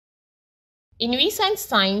In recent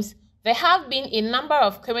times, there have been a number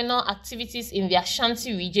of criminal activities in the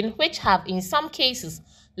Ashanti region which have, in some cases,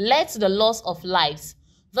 led to the loss of lives.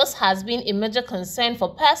 This has been a major concern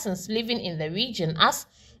for persons living in the region, as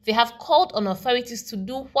they have called on authorities to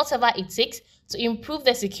do whatever it takes to improve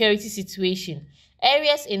the security situation.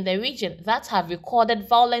 Areas in the region that have recorded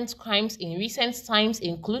violent crimes in recent times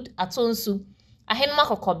include Atonsu, Ahenma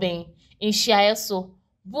Kokoben, Inshiaeso,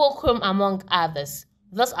 Buokum, among others.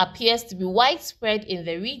 This appears to be widespread in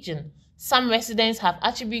the region. Some residents have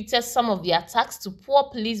attributed some of the attacks to poor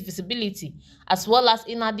police visibility, as well as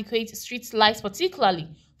inadequate street lights, particularly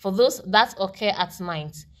for those that occur at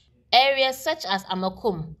night. Areas such as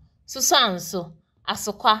Amakum, Susanso,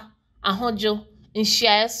 Asokwa, Ahojo,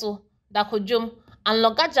 Inshiaeso, Dakojom, and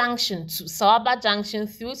Loga Junction to Sawaba Junction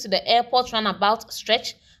through to the airport runabout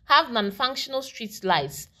stretch have non-functional street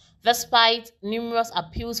lights. Despite numerous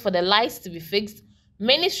appeals for the lights to be fixed,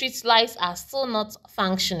 many street lights are still not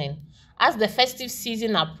functioning. As the festive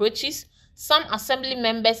season approaches, some assembly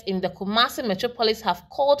members in the Kumasi metropolis have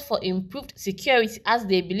called for improved security, as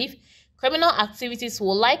they believe criminal activities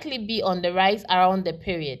will likely be on the rise around the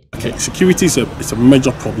period. Okay, security is a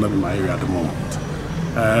major problem in my area at the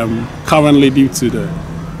moment. Currently, due to the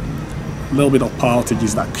little bit of power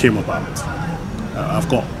outages that came about, I've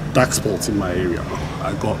got dark spots in my area.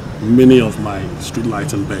 I got many of my street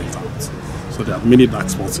lights and burnt out. So there are many dark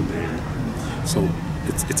spots in the area. So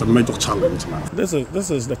it's a major challenge now. This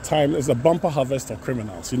is the time, it's the bumper harvest of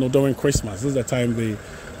criminals. You know, during Christmas, this is the time they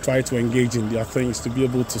try to engage in their things to be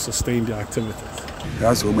able to sustain their activities. There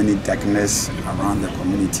are so many darkness around the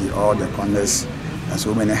community, all the corners, and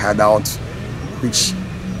so many hideouts which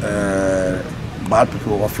bad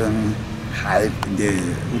people often hide,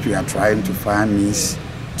 which we are trying to find means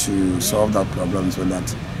to solve that problem so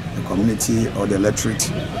that the community or the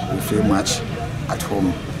electorate will feel much at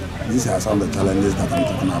home. These are some of the challenges that I'm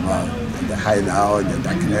talking about. The hideout, the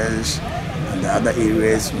darkness, and the other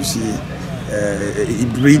areas you see,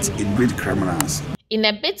 it breeds criminals. In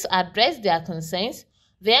a bid to address their concerns,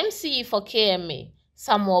 the MCE for KMA,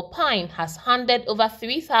 Samuel Pine, has handed over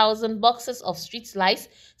 3,000 boxes of street lights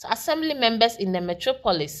to assembly members in the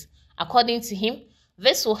metropolis. According to him,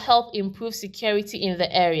 this will help improve security in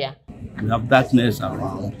the area. We have darkness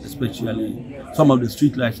around, especially some of the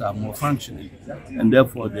street lights are more functioning, and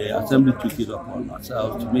therefore the assembly took it upon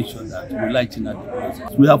ourselves to make sure that we lighten at the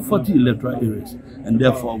places. We have 40 electoral areas, and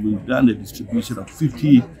therefore we've done a distribution of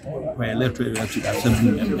 50 per electoral area to the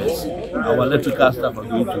assembly members. Our electrical staff are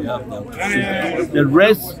going to help them to see. The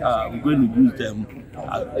rest, we're going to use them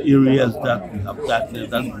at areas that we have darkness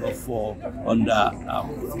that will not fall under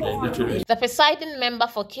the electoral area. The presiding member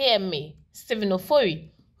for KMA, Stephen Ofori,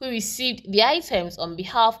 who received the items on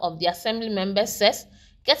behalf of the assembly members, says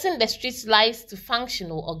getting the street lights to function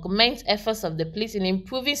will augment efforts of the police in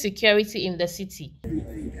improving security in the city.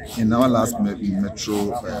 In our last Metro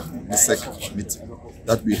MISEC meeting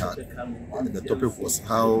that we had, the topic was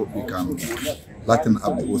how we can lighten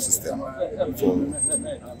up the whole system for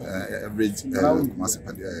average Kumasi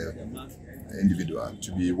individual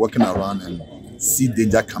to be walking around and see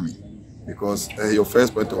danger coming. Because your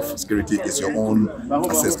first point of security is your own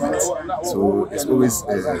assessment. So it's always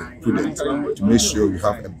prudent to make sure you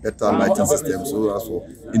have a better lighting system so as for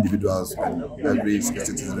individuals and every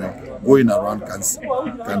citizen going around can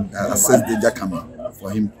assess danger coming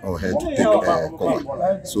for him or her to take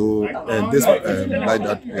cover. So this light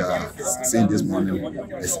that we are seeing this morning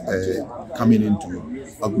is coming in to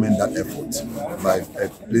augment that effort by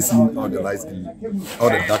placing all the lights in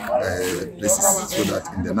all the dark places so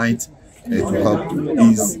that in the night it will help to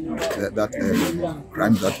ease that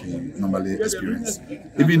crime that we normally experience.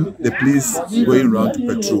 Even the police going around to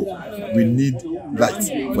patrol, we need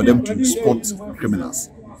lights for them to spot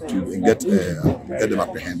criminals, to get them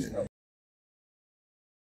apprehended.